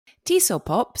TESOL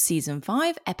Pop Season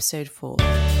 5, Episode 4.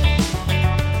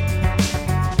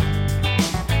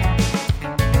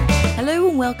 Hello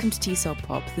and welcome to TESOL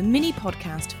Pop, the mini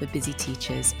podcast for busy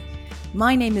teachers.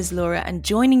 My name is Laura, and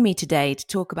joining me today to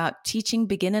talk about teaching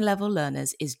beginner-level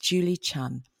learners is Julie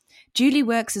Chen. Julie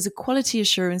works as a quality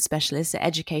assurance specialist at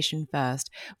Education First,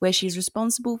 where she is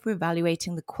responsible for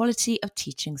evaluating the quality of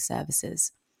teaching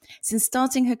services. Since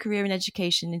starting her career in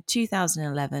education in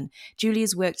 2011, Julie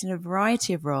has worked in a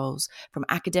variety of roles, from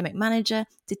academic manager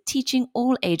to teaching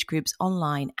all age groups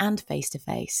online and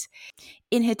face-to-face.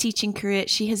 In her teaching career,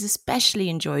 she has especially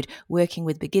enjoyed working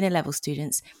with beginner-level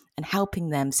students and helping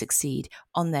them succeed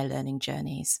on their learning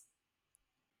journeys.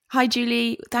 Hi,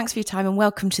 Julie. Thanks for your time and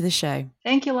welcome to the show.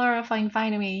 Thank you, Laura, for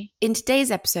inviting me. In today's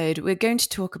episode, we're going to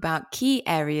talk about key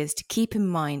areas to keep in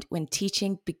mind when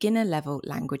teaching beginner-level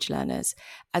language learners,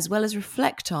 as well as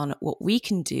reflect on what we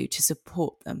can do to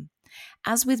support them.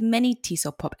 As with many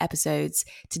TESOL Pop episodes,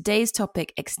 today's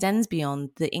topic extends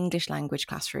beyond the English language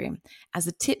classroom, as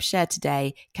the tips shared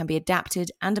today can be adapted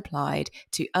and applied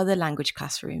to other language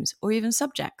classrooms or even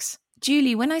subjects.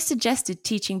 Julie, when I suggested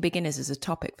teaching beginners as a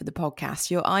topic for the podcast,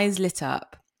 your eyes lit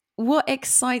up. What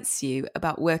excites you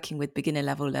about working with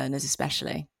beginner-level learners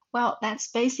especially? Well, that's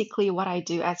basically what I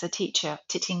do as a teacher,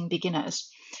 teaching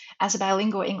beginners. As a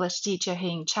bilingual English teacher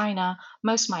here in China,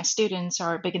 most of my students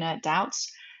are beginner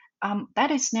adults.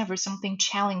 That is never something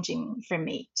challenging for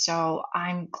me, so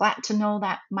I'm glad to know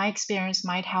that my experience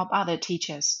might help other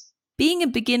teachers. Being a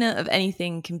beginner of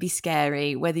anything can be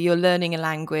scary, whether you're learning a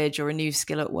language or a new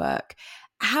skill at work.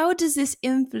 How does this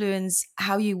influence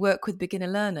how you work with beginner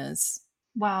learners?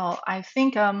 Well, I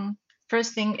think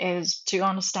first thing is to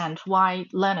understand why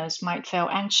learners might feel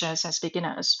anxious as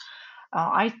beginners.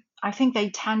 I think they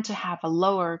tend to have a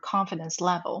lower confidence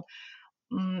level.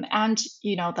 And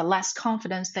the less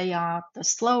confidence they are, the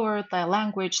slower their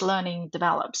language learning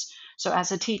develops. So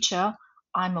as a teacher,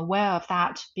 I'm aware of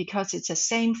that because it's the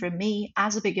same for me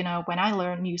as a beginner when I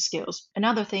learn new skills.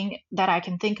 Another thing that I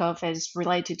can think of is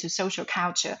related to social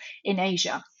culture in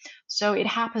Asia. So it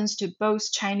happens to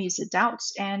both Chinese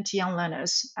adults and young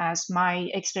learners, as my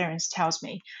experience tells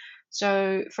me.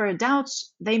 So for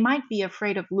adults, they might be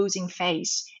afraid of losing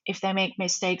face if they make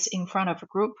mistakes in front of a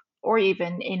group or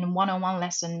even in one-on-one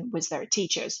lesson with their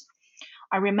teachers.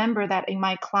 I remember that in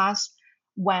my class,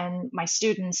 when my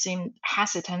students seemed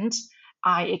hesitant,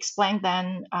 I explained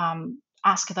then,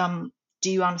 ask them,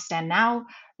 do you understand now?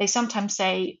 They sometimes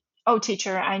say, oh,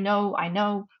 teacher, I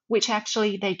know, which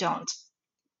actually they don't.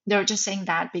 They're just saying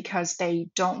that because they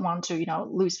don't want to,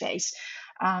 lose face.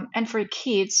 And for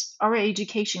kids, our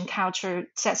education culture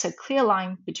sets a clear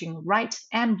line between right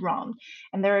and wrong,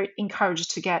 and they're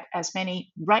encouraged to get as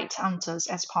many right answers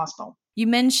as possible. You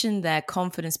mentioned there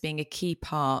confidence being a key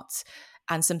part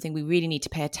and something we really need to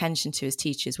pay attention to as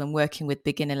teachers when working with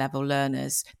beginner level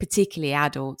learners, particularly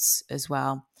adults as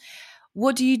well.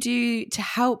 What do you do to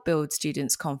help build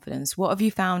students' confidence? What have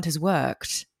you found has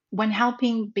worked? When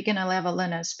helping beginner level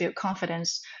learners build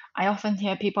confidence, I often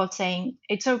hear people saying,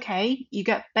 it's okay, you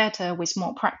get better with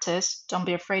more practice, don't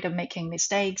be afraid of making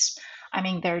mistakes. I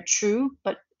mean, they're true,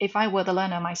 but if I were the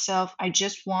learner myself, I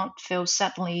just won't feel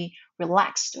suddenly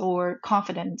relaxed or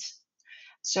confident.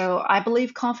 So I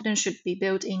believe confidence should be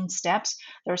built in steps.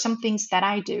 There are some things that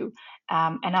I do,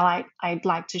 and I'd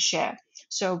like to share.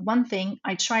 So one thing,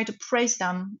 I try to praise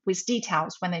them with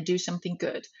details when they do something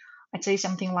good. I'd say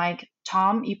something like,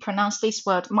 Tom, you pronounced this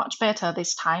word much better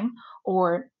this time.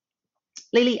 Or,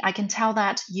 Lily, I can tell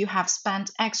that you have spent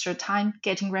extra time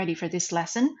getting ready for this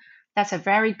lesson. That's a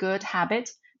very good habit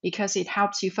because it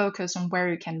helps you focus on where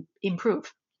you can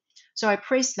improve. So I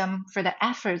praise them for the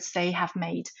efforts they have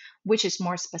made, which is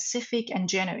more specific and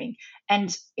genuine.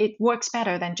 And it works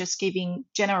better than just giving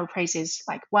general praises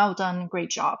like, well done, great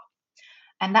job.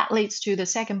 And that leads to the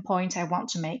second point I want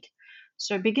to make.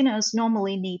 So beginners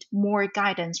normally need more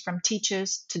guidance from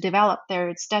teachers to develop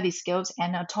their study skills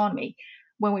and autonomy.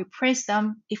 When we praise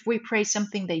them, if we praise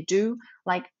something they do,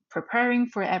 like preparing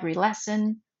for every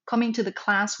lesson, coming to the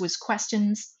class with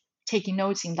questions, taking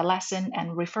notes in the lesson,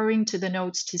 and referring to the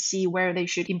notes to see where they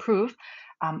should improve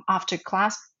after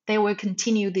class, they will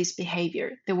continue this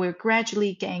behavior. They will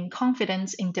gradually gain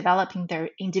confidence in developing their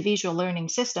individual learning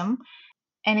system,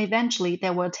 and eventually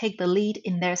they will take the lead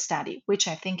in their study, which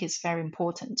I think is very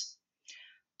important.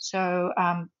 So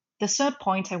the third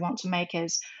point I want to make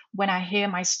is when I hear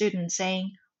my students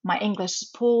saying, my English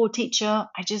is poor, teacher,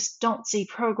 I just don't see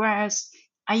progress,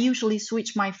 I usually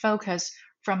switch my focus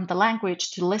from the language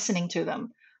to listening to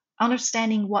them,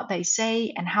 understanding what they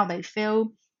say and how they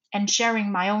feel, and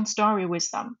sharing my own story with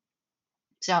them.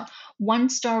 So, one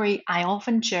story I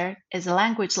often share is a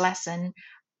language lesson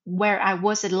where I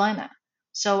was a learner.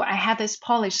 So, I had this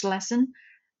Polish lesson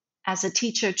as a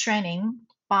teacher training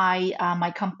by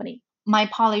my company. My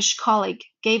Polish colleague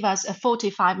gave us a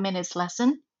 45 minutes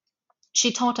lesson.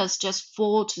 She taught us just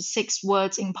 4 to 6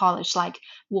 words in Polish, like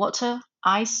water,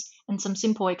 ice, and some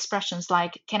simple expressions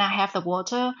like, can I have the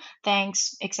water?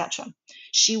 Thanks, etc.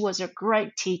 She was a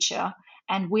great teacher,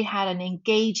 and we had an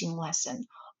engaging lesson.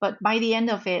 But by the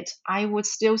end of it, I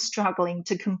was still struggling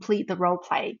to complete the role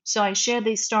play. So I share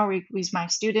this story with my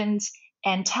students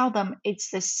and tell them it's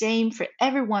the same for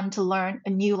everyone to learn a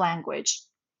new language.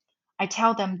 I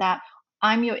tell them that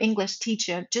I'm your English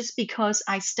teacher just because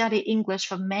I studied English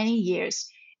for many years,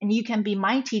 and you can be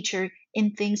my teacher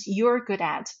in things you're good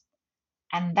at.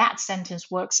 And that sentence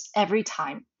works every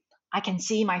time. I can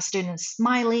see my students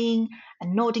smiling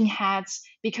and nodding heads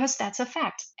because that's a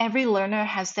fact. Every learner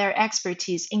has their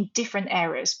expertise in different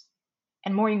areas.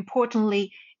 And more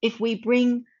importantly, if we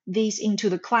bring these into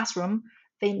the classroom,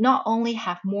 they not only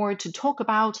have more to talk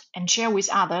about and share with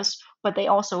others, but they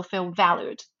also feel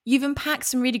valued. You've unpacked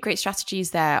some really great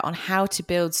strategies there on how to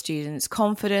build students'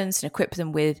 confidence and equip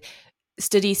them with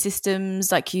study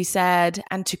systems, like you said,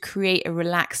 and to create a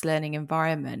relaxed learning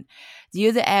environment. The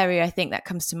other area I think that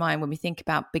comes to mind when we think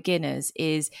about beginners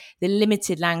is the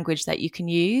limited language that you can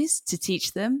use to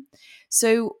teach them.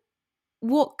 So,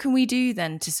 what can we do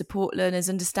then to support learners'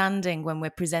 understanding when we're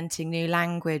presenting new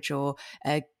language or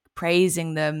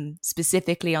praising them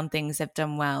specifically on things they've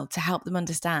done well to help them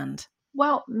understand?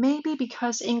 Well, maybe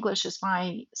because English is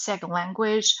my second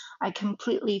language, I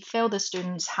completely fail the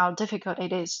students how difficult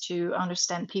it is to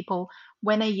understand people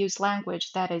when they use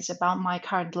language that is about my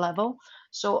current level.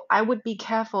 So I would be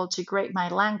careful to grade my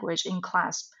language in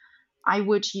class. I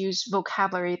would use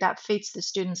vocabulary that fits the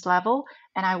student's level,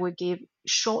 and I would give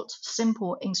short,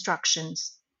 simple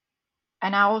instructions.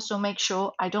 And I also make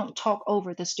sure I don't talk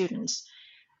over the students.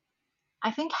 I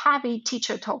think heavy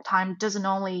teacher talk time doesn't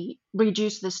only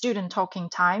reduce the student talking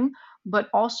time, but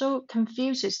also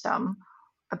confuses them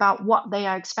about what they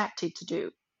are expected to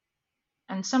do.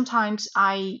 And sometimes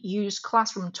I use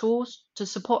classroom tools to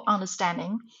support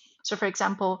understanding. So, for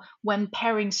example, when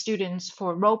pairing students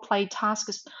for role play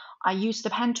tasks, I use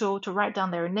the pen tool to write down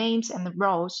their names and the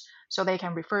roles so they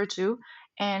can refer to.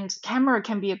 And camera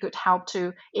can be a good help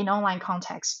too in online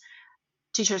context.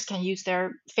 Teachers can use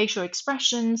their facial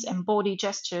expressions and body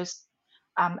gestures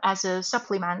as a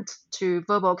supplement to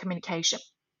verbal communication.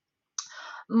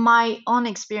 My own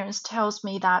experience tells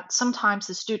me that sometimes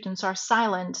the students are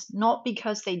silent not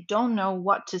because they don't know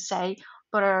what to say,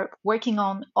 but are working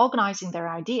on organizing their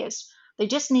ideas. They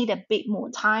just need a bit more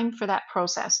time for that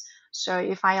process. So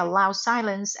if I allow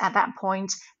silence at that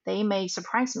point, they may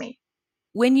surprise me.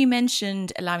 When you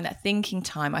mentioned allowing that thinking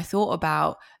time, I thought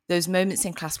about those moments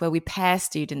in class where we pair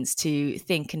students to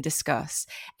think and discuss,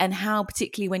 and how,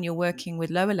 particularly when you're working with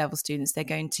lower level students, they're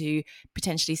going to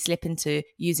potentially slip into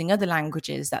using other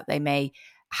languages that they may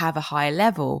have a higher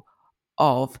level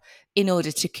of in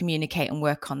order to communicate and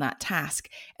work on that task.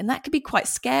 And that could be quite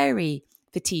scary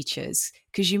for teachers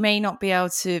because you may not be able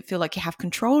to feel like you have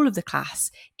control of the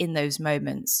class in those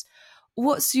moments.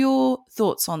 What's your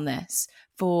thoughts on this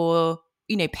for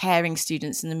pairing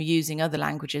students and them using other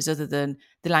languages other than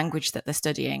the language that they're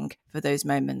studying for those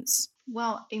moments?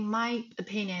 Well, in my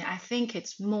opinion, I think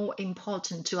it's more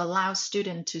important to allow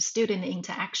student to student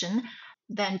interaction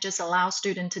than just allow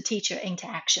student to teacher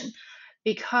interaction.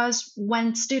 Because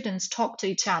when students talk to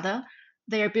each other,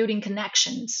 they are building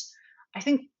connections. I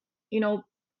think, you know,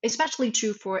 especially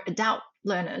true for adult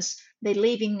learners, they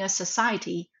live in a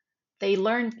society, they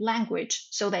learn language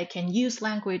so they can use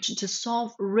language to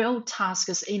solve real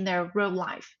tasks in their real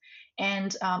life.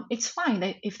 And it's fine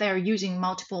that if they're using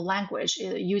multiple language,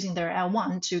 using their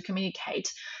L1 to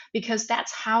communicate, because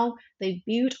that's how they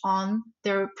build on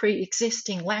their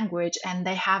pre-existing language and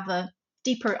they have a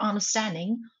deeper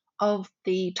understanding of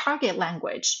the target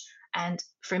language. And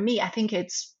for me, I think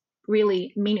it's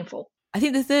really meaningful. I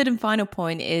think the third and final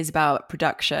point is about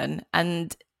production.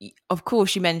 And of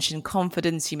course, you mentioned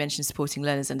confidence, you mentioned supporting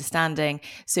learners' understanding.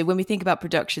 So when we think about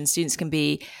production, students can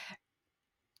be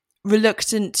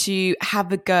reluctant to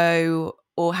have a go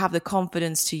or have the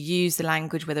confidence to use the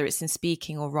language, whether it's in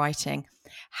speaking or writing.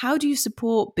 How do you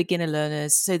support beginner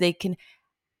learners so they can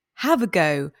have a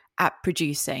go at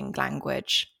producing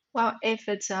language? Well, if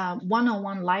it's a one on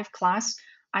one live class,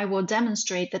 I will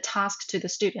demonstrate the task to the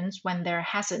students when they're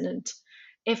hesitant.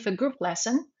 If a group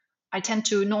lesson, I tend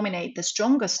to nominate the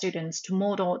stronger students to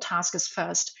model tasks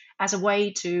first as a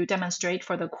way to demonstrate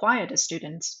for the quieter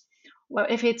students. Well,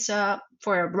 if it's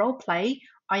for a role play,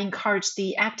 I encourage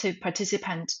the active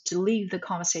participant to lead the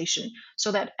conversation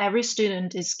so that every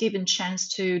student is given chance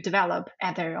to develop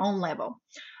at their own level.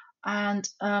 And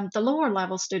the lower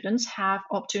level students have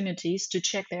opportunities to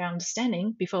check their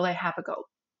understanding before they have a go.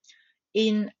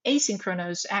 In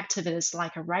asynchronous activities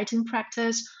like a writing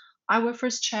practice, I will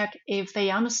first check if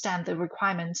they understand the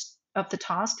requirements of the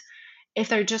task. If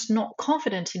they're just not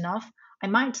confident enough, I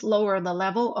might lower the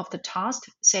level of the task,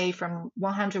 say from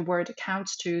 100-word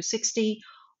counts to 60,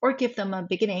 or give them a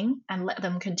beginning and let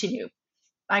them continue.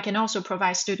 I can also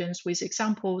provide students with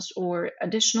examples or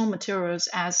additional materials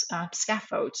as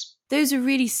scaffolds. Those are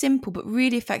really simple but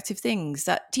really effective things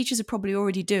that teachers are probably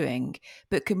already doing,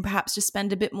 but can perhaps just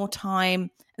spend a bit more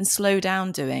time and slow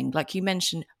down doing. Like you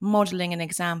mentioned, modelling an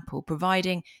example,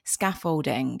 providing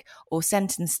scaffolding or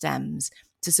sentence stems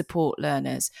to support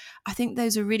learners. I think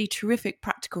those are really terrific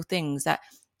practical things that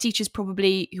teachers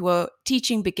probably who are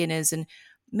teaching beginners and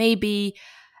maybe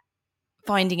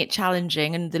finding it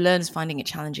challenging and the learners finding it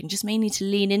challenging just may need to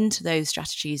lean into those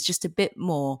strategies just a bit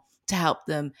more to help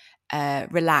them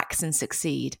relax and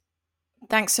succeed.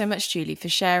 Thanks so much, Julie, for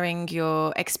sharing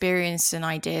your experience and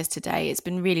ideas today. It's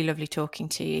been really lovely talking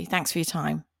to you. Thanks for your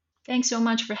time. Thanks so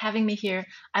much for having me here.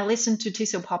 I listen to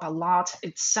TESOL Pop a lot.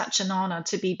 It's such an honor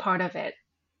to be part of it.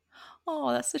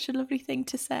 Oh, that's such a lovely thing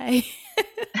to say.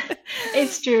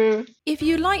 It's true. If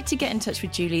you'd like to get in touch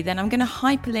with Julie, then I'm going to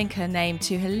hyperlink her name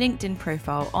to her LinkedIn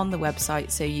profile on the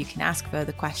website so you can ask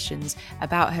further questions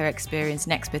about her experience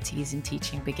and expertise in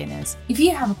teaching beginners. If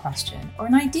you have a question or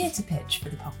an idea to pitch for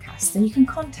the podcast, then you can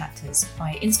contact us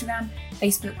via Instagram,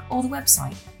 Facebook, or the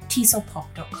website,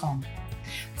 tsolpop.com.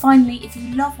 Finally, if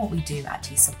you love what we do at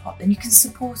TESOL Pop, then you can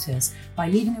support us by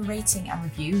leaving a rating and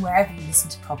review wherever you listen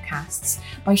to podcasts,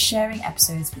 by sharing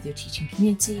episodes with your teaching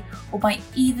community, or by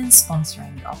even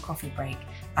sponsoring our coffee break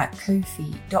at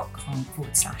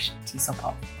ko-fi.com/TESOL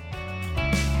Pop.